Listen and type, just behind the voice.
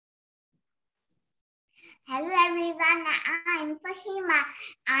Hello everyone, I'm Fakhima.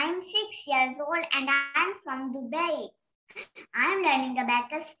 I'm 6 years old and I'm from Dubai. I'm learning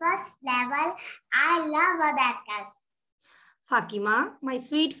Abacus first level. I love Abacus. Fakhima, my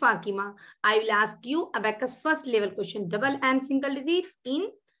sweet Fakhima, I will ask you Abacus first level question, double and single digit in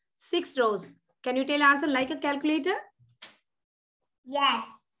 6 rows. Can you tell answer like a calculator?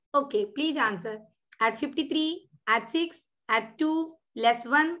 Yes. Okay, please answer. Add 53, add 6, add 2, less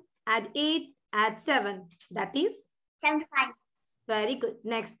 1, add 8, add 7. That is? 75. Very good.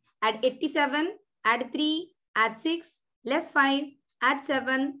 Next, add 87, add 3, add 6, less 5, add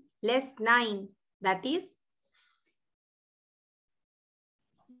 7, less 9. That is?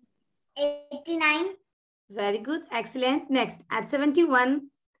 89. Very good. Excellent. Next, add 71,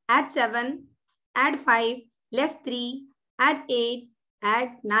 add 7, add 5, less 3, add 8, add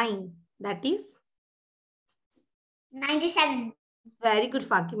 9. That is? 97. Very good,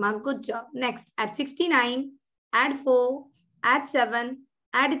 Fakhima. Good job. Next, add 69, add 4, add 7,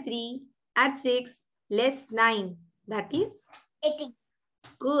 add 3, add 6, less 9. That is? 80.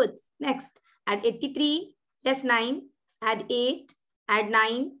 Good. Next, add 83, less 9, add 8, add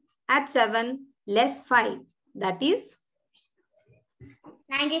 9, add 7, less 5. That is?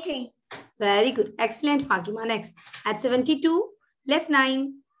 93. Very good. Excellent, Fakhima. Next, add 72, less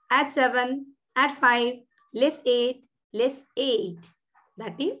 9, add 7, add 5, less 8, less 8.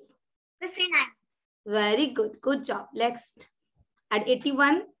 That is? 59. Very good. Good job. Next, add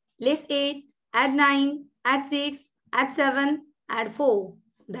 81, less 8, add 9, add 6, add 7, add 4.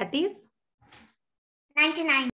 That is? 99.